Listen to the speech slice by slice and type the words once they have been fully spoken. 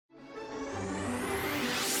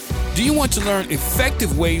Do you want to learn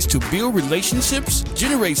effective ways to build relationships,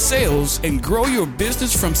 generate sales, and grow your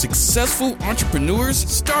business from successful entrepreneurs,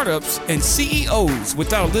 startups, and CEOs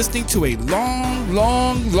without listening to a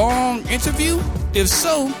long interview? If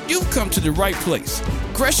so, you've come to the right place.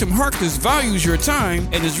 Gresham Harkless values your time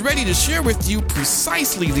and is ready to share with you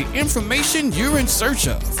precisely the information you're in search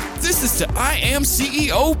of. This is the I Am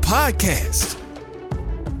CEO podcast.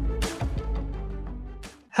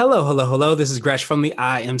 Hello. This is Gresh from the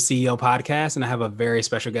I Am CEO podcast, and I have a very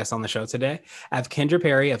special guest on the show today. I have Kendra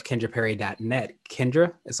Perry of KendraPerry.net.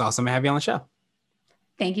 Kendra, it's awesome to have you on the show.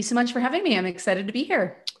 Thank you so much for having me. I'm excited to be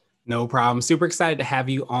here. No problem. Super excited to have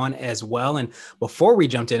you on as well. And before we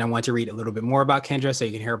jumped in, I want to read a little bit more about Kendra so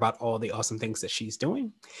you can hear about all the awesome things that she's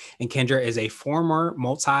doing. And Kendra is a former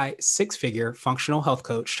multi-six-figure functional health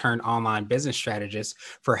coach turned online business strategist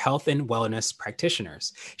for health and wellness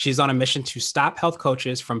practitioners. She's on a mission to stop health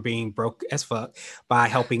coaches from being broke as fuck by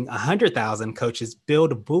helping 100,000 coaches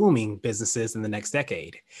build booming businesses in the next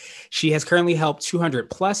decade. She has currently helped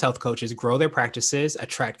 200 plus health coaches grow their practices,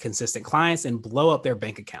 attract consistent clients, and blow up their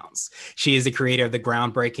bank accounts. She is the creator of the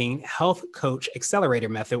groundbreaking Health Coach Accelerator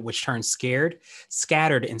Method, which turns scared,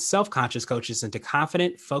 scattered, and self-conscious coaches into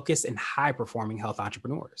confident, focused, and high-performing health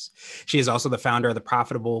entrepreneurs. She is also the founder of the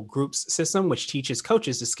Profitable Groups System, which teaches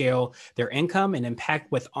coaches to scale their income and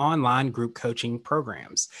impact with online group coaching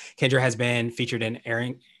programs. Kendra has been featured in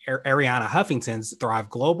Arianna Huffington's Thrive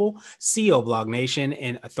Global, CEO Blog Nation,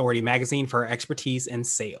 and Authority Magazine for her expertise in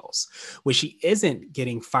sales. When she isn't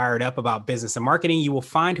getting fired up about business and marketing, you will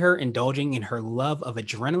find her indulging in her love of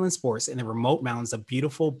adrenaline sports in the remote mountains of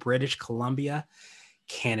beautiful British Columbia,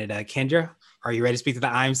 Canada. Kendra, are you ready to speak to the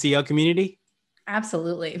I Am CEO community?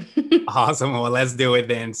 Absolutely. Awesome. Well, let's do it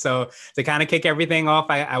then. So to kind of kick everything off,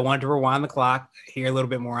 I wanted to rewind the clock, hear a little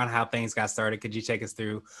bit more on how things got started. Could you take us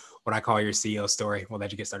through what I call your CEO story? We'll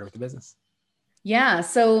let you get started with the business. Yeah.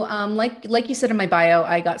 So like you said in my bio,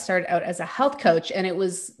 I got started out as a health coach, and it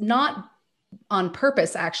was not on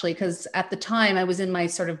purpose, actually, because at the time I was in my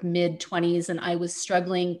sort of mid 20s and I was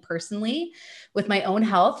struggling personally with my own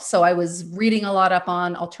health. So I was reading a lot up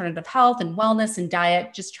on alternative health and wellness and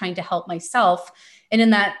diet, just trying to help myself. And in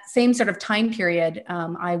that same sort of time period,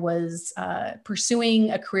 I was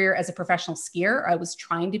pursuing a career as a professional skier. I was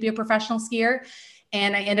trying to be a professional skier.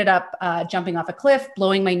 And I ended up jumping off a cliff,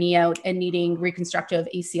 blowing my knee out, and needing reconstructive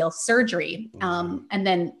ACL surgery. And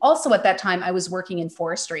then also at that time, I was working in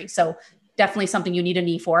forestry. So definitely something you need a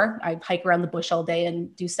knee for. I hike around the bush all day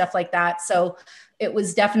and do stuff like that. So it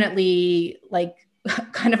was definitely like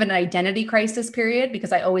kind of an identity crisis period,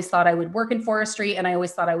 because I always thought I would work in forestry and I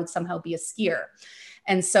always thought I would somehow be a skier.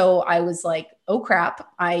 And so I was like, oh crap,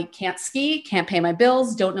 I can't ski, can't pay my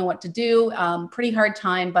bills, don't know what to do. Pretty hard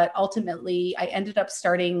time. But ultimately I ended up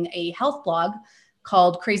starting a health blog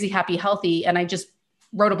called Crazy Happy Healthy. And I just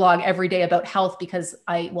wrote a blog every day about health because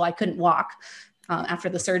I couldn't walk. After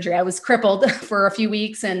the surgery, I was crippled for a few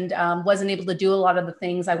weeks and wasn't able to do a lot of the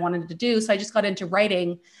things I wanted to do. So I just got into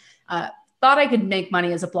writing, thought I could make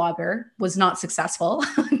money as a blogger, was not successful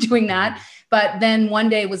doing that. But then one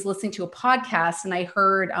day was listening to a podcast and I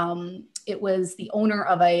heard it was the owner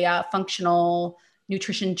of a functional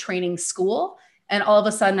nutrition training school. And all of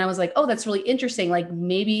a sudden I was like, oh, that's really interesting. Like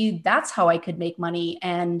maybe that's how I could make money.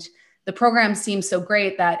 And the program seemed so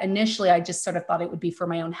great that initially I just sort of thought it would be for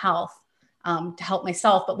my own health. To help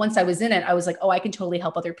myself. But once I was in it, I was like, oh, I can totally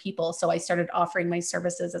help other people. So I started offering my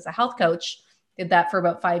services as a health coach, did that for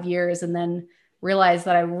about 5 years, and then realized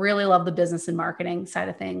that I really love the business and marketing side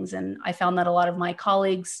of things. And I found that a lot of my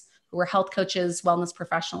colleagues who were health coaches, wellness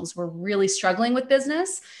professionals, were really struggling with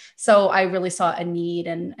business. So I really saw a need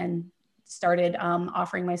and started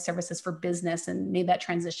offering my services for business and made that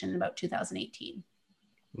transition in about 2018.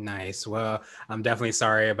 Nice. Well, I'm definitely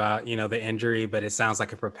sorry about, the injury, but it sounds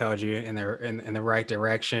like it propelled you in the right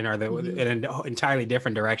direction, or in an entirely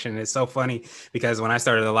different direction. And it's so funny because when I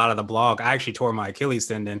started a lot of the blog, I actually tore my Achilles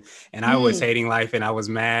tendon and I was hating life and I was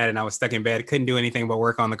mad and I was stuck in bed, couldn't do anything but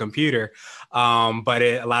work on the computer. But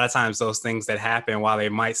a lot of times those things that happen, while they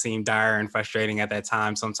might seem dire and frustrating at that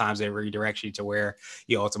time, sometimes they redirect you to where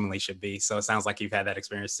you ultimately should be. So it sounds like you've had that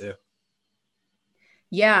experience too.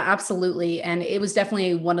 Yeah, absolutely. And it was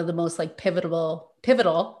definitely one of the most pivotal,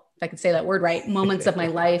 if I could say that word right, moments of my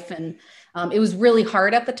life. And it was really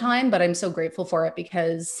hard at the time, but I'm so grateful for it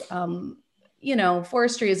because,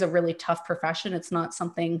 forestry is a really tough profession. It's not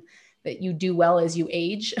something that you do well as you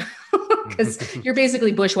age because you're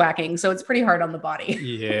basically bushwhacking. So it's pretty hard on the body.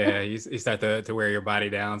 Yeah. You start to wear your body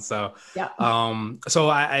down. So, yeah. So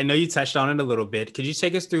I know you touched on it a little bit. Could you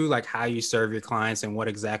take us through how you serve your clients and what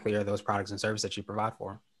exactly are those products and services that you provide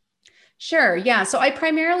for them? Sure. Yeah. So I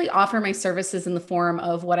primarily offer my services in the form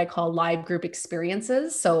of what I call live group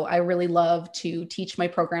experiences. So I really love to teach my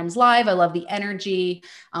programs live. I love the energy.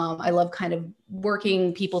 I love kind of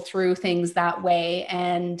working people through things that way.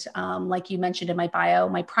 And like you mentioned in my bio,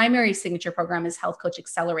 my primary signature program is Health Coach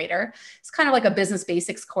Accelerator. It's kind of like a business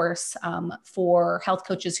basics course for health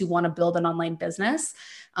coaches who want to build an online business.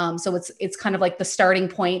 So it's kind of like the starting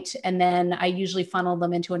point, and then I usually funnel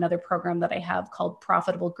them into another program that I have called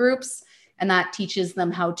Profitable Groups, and that teaches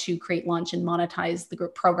them how to create, launch, and monetize the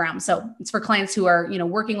group program. So it's for clients who are,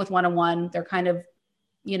 working with one-on-one. They're kind of,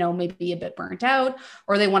 maybe a bit burnt out,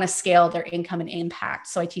 or they want to scale their income and impact.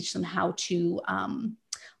 So I teach them how to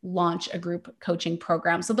launch a group coaching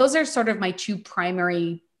program. So those are sort of my two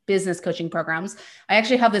primary business coaching programs. I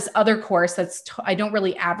actually have this other course I don't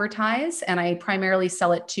really advertise, and I primarily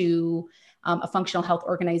sell it to a functional health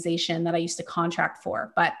organization that I used to contract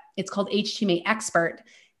for, but it's called HTMA Expert.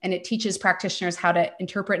 And it teaches practitioners how to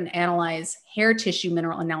interpret and analyze hair tissue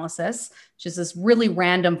mineral analysis, which is this really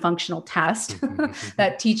random functional test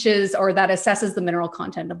that teaches or that assesses the mineral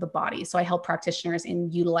content of the body. So I help practitioners in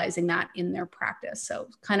utilizing that in their practice. So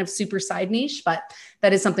kind of super side niche, but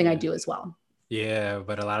that is something I do as well. Yeah,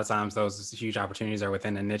 but a lot of times those huge opportunities are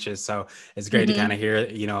within the niches. So it's great to kind of hear,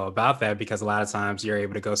 about that, because a lot of times you're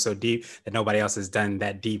able to go so deep that nobody else has done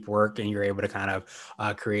that deep work, and you're able to kind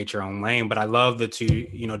of create your own lane. But I love the two,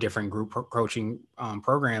 different group coaching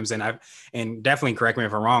programs. And definitely correct me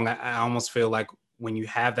if I'm wrong. I almost feel like when you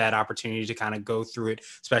have that opportunity to kind of go through it,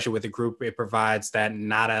 especially with a group, it provides that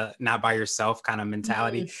not by yourself kind of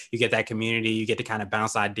mentality. You get that community, you get to kind of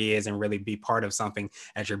bounce ideas and really be part of something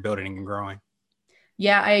as you're building and growing.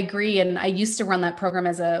 Yeah, I agree. And I used to run that program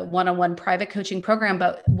as a one-on-one private coaching program.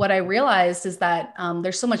 But what I realized is that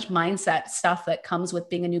there's so much mindset stuff that comes with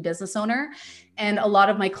being a new business owner. And a lot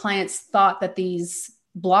of my clients thought that these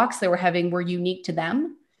blocks they were having were unique to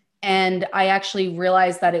them. And I actually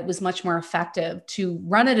realized that it was much more effective to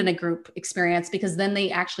run it in a group experience, because then they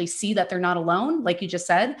actually see that they're not alone, like you just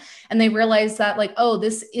said. And they realize that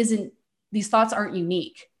these thoughts aren't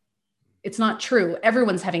unique. It's not true.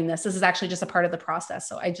 Everyone's having this. This is actually just a part of the process.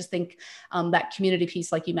 So I just think that community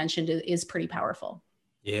piece, like you mentioned, is pretty powerful.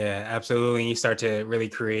 Yeah, absolutely. And you start to really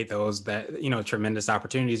create those tremendous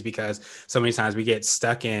opportunities, because so many times we get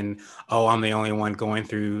stuck in, oh, I'm the only one going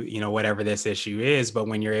through, whatever this issue is. But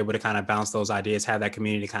when you're able to kind of bounce those ideas, have that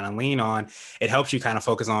community kind of lean on, it helps you kind of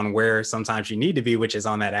focus on where sometimes you need to be, which is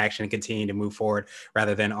on that action and continue to move forward,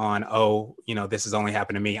 rather than on, oh, this has only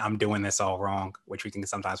happened to me, I'm doing this all wrong, which we can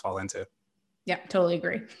sometimes fall into. Yeah, totally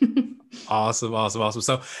agree. Awesome.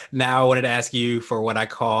 So now I wanted to ask you for what I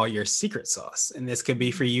call your secret sauce. And this could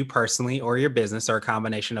be for you personally or your business, or a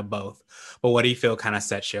combination of both. But what do you feel kind of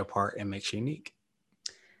sets you apart and makes you unique?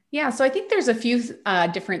 Yeah, so I think there's a few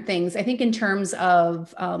different things. I think in terms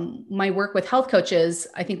of my work with health coaches,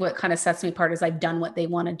 I think what kind of sets me apart is I've done what they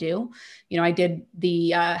want to do. I did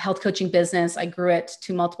the health coaching business. I grew it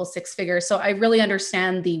to multiple six figures. So I really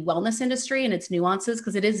understand the wellness industry and its nuances,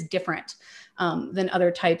 because it is different than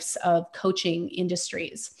other types of coaching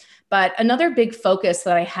industries. But another big focus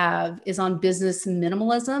that I have is on business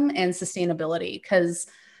minimalism and sustainability, because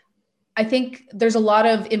I think there's a lot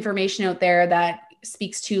of information out there that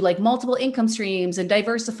speaks to like multiple income streams and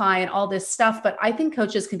diversify and all this stuff. But I think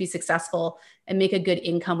coaches can be successful and make a good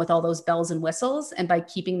income with all those bells and whistles, and by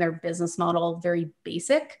keeping their business model very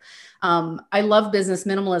basic. I love business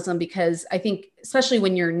minimalism because I think, especially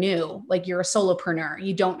when you're new, like you're a solopreneur,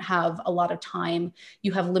 you don't have a lot of time,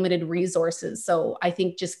 you have limited resources. So I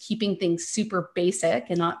think just keeping things super basic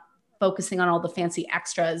and not focusing on all the fancy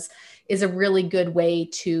extras is a really good way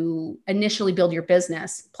to initially build your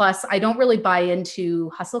business. Plus, I don't really buy into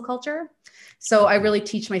hustle culture. So I really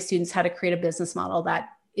teach my students how to create a business model that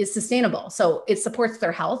is sustainable. So it supports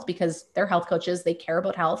their health, because they're health coaches. They care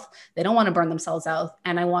about health. They don't want to burn themselves out.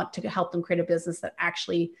 And I want to help them create a business that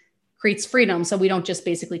actually creates freedom. So we don't just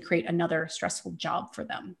basically create another stressful job for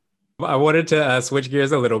them. I wanted to switch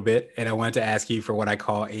gears a little bit, and I wanted to ask you for what I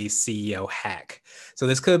call a CEO hack. So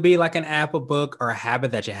this could be like an app, a book, or a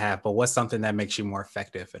habit that you have, but what's something that makes you more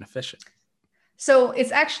effective and efficient? So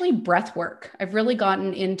it's actually breath work. I've really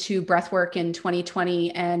gotten into breath work in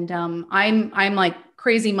 2020, and I'm like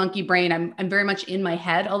crazy monkey brain. I'm very much in my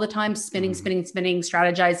head all the time, spinning,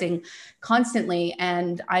 strategizing constantly.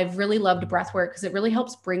 And I've really loved breath work because it really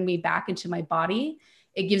helps bring me back into my body.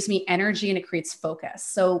 It gives me energy and it creates focus.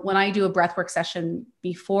 So when I do a breathwork session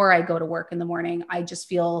before I go to work in the morning, I just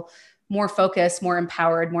feel more focused, more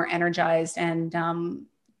empowered, more energized, and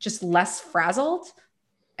just less frazzled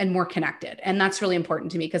and more connected. And that's really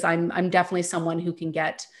important to me, because I'm definitely someone who can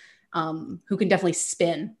definitely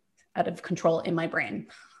spin out of control in my brain.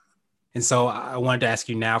 And so I wanted to ask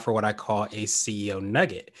you now for what I call a CEO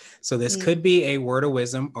nugget. So this could be a word of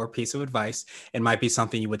wisdom or piece of advice. It might be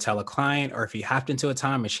something you would tell a client, or if you hopped into a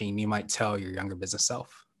time machine, you might tell your younger business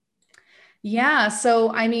self. Yeah.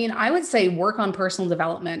 So, I mean, I would say work on personal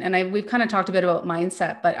development. And we've kind of talked a bit about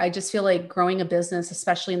mindset, but I just feel like growing a business,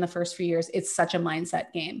 especially in the first few years, it's such a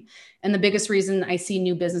mindset game. And the biggest reason I see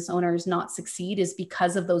new business owners not succeed is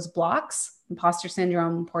because of those blocks: imposter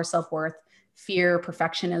syndrome, poor self-worth, fear,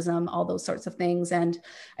 perfectionism, all those sorts of things. And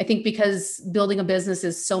I think because building a business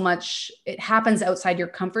is so much, it happens outside your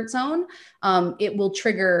comfort zone. It will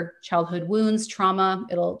trigger childhood wounds, trauma.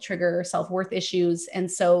 It'll trigger self-worth issues.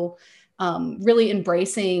 And so really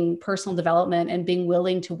embracing personal development and being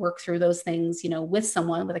willing to work through those things, with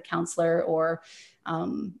someone, with a counselor or,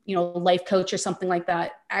 life coach or something like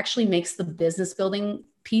that, actually makes the business building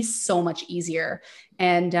piece so much easier.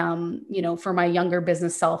 And, for my younger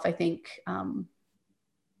business self, I think knowing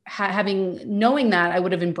that, I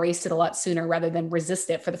would have embraced it a lot sooner rather than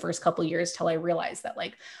resist it for the first couple of years till I realized that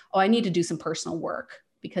I need to do some personal work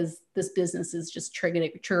because this business is just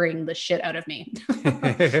triggering the shit out of me.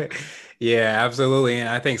 Yeah, absolutely. And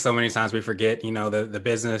I think so many times we forget, the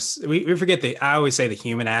business, we forget I always say the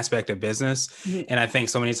human aspect of business. Mm-hmm. And I think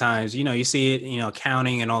so many times, you see it,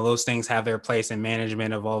 accounting and all those things have their place in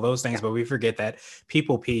management of all those things, but we forget that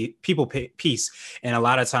people piece. And a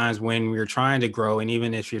lot of times when we're trying to grow, and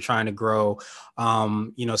even if you're trying to grow,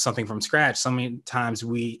 something from scratch, so many times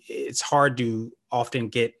it's hard to often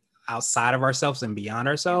get outside of ourselves and beyond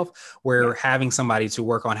ourselves, where having somebody to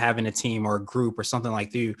work on, having a team or a group or something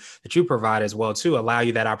like that you provide as well to allow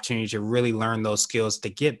you that opportunity to really learn those skills to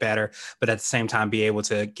get better, but at the same time be able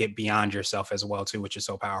to get beyond yourself as well too, which is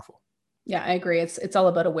so powerful. Yeah, I agree. It's all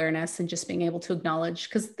about awareness and just being able to acknowledge,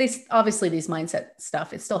 because obviously these mindset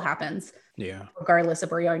stuff, it still happens. Yeah. Regardless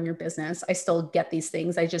of where you are in your business, I still get these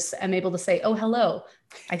things. I just am able to say, oh, hello,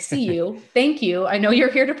 I see you. Thank you. I know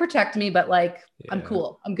you're here to protect me, but I'm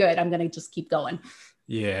cool. I'm good. I'm going to just keep going.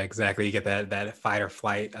 Yeah, exactly. You get that fight or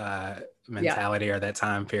flight mentality or that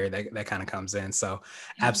time period that kind of comes in. So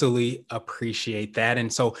absolutely appreciate that.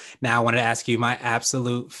 And so now I wanted to ask you my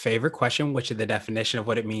absolute favorite question, which is the definition of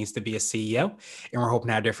what it means to be a CEO. And we're hoping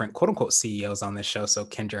to have different quote unquote CEOs on this show. So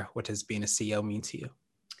Kendra, what does being a CEO mean to you?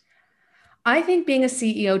 I think being a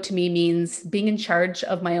CEO to me means being in charge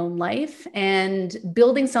of my own life and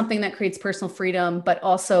building something that creates personal freedom, but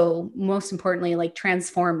also most importantly,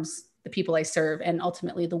 transforms the people I serve and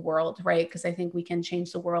ultimately the world, right? Because I think we can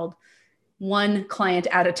change the world one client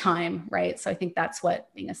at a time, right? So I think that's what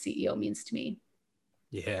being a CEO means to me.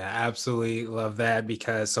 Yeah, absolutely love that,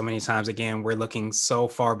 because so many times, again, we're looking so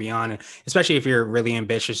far beyond, especially if you're really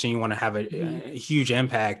ambitious and you want to have a huge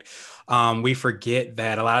impact. We forget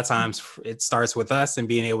that a lot of times it starts with us and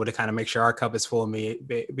being able to kind of make sure our cup is full and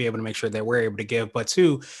be able to make sure that we're able to give. But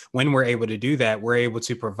two, when we're able to do that, we're able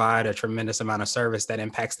to provide a tremendous amount of service that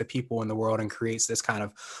impacts the people in the world and creates this kind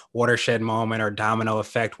of watershed moment or domino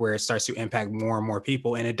effect where it starts to impact more and more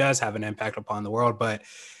people. And it does have an impact upon the world, but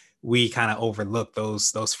we kind of overlook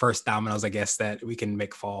those first dominoes, I guess, that we can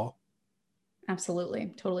make fall.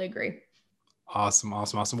 Absolutely. Totally agree. Awesome. Well,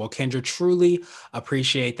 Kendra, truly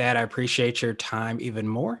appreciate that. I appreciate your time even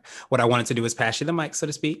more. What I wanted to do is pass you the mic, so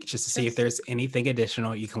to speak, just to see if there's anything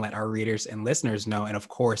additional you can let our readers and listeners know. And of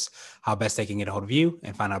course, how best they can get a hold of you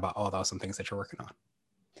and find out about all the awesome things that you're working on.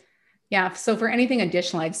 Yeah. So for anything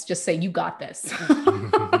additional, I'd just say, you got this.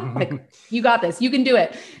 You got this. You can do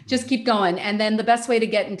it. Just keep going. And then the best way to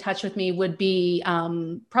get in touch with me would be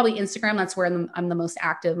probably Instagram. That's where I'm the most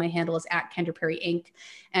active. My handle is @KendraPerry Inc.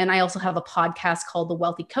 And I also have a podcast called The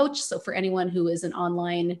Wealthy Coach. So for anyone who is an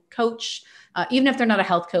online coach, even if they're not a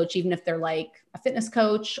health coach, even if they're like a fitness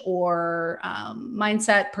coach or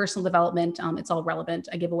mindset, personal development, it's all relevant.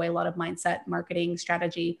 I give away a lot of mindset, marketing,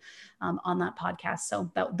 strategy on that podcast.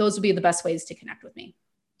 So those would be the best ways to connect with me.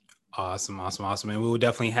 Awesome. And we will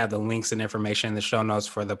definitely have the links and information in the show notes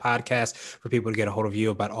for the podcast for people to get a hold of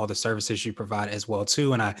you about all the services you provide as well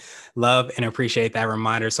too. And I love and appreciate that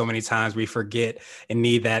reminder. So many times we forget and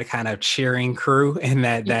need that kind of cheering crew and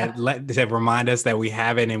that remind us that we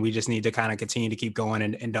have it and we just need to kind of continue to keep going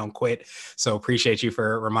and don't quit. So appreciate you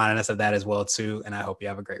for reminding us of that as well too. And I hope you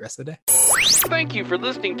have a great rest of the day. Thank you for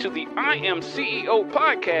listening to the I Am CEO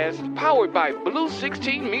podcast powered by Blue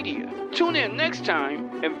 16 Media. Tune in next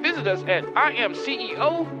time and visit us at imceo.co.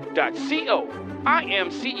 I Am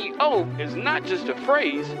CEO is not just a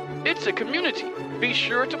phrase, it's a community. Be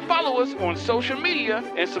sure to follow us on social media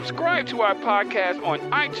and subscribe to our podcast on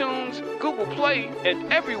iTunes, Google Play,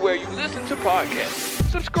 and everywhere you listen to podcasts.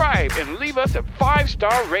 Subscribe and leave us a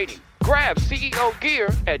 5-star rating. Grab CEO Gear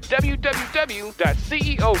at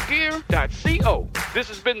www.ceogear.co. This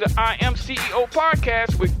has been the I Am CEO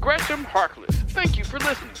podcast with Gresham Harkless. Thank you for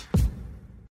listening.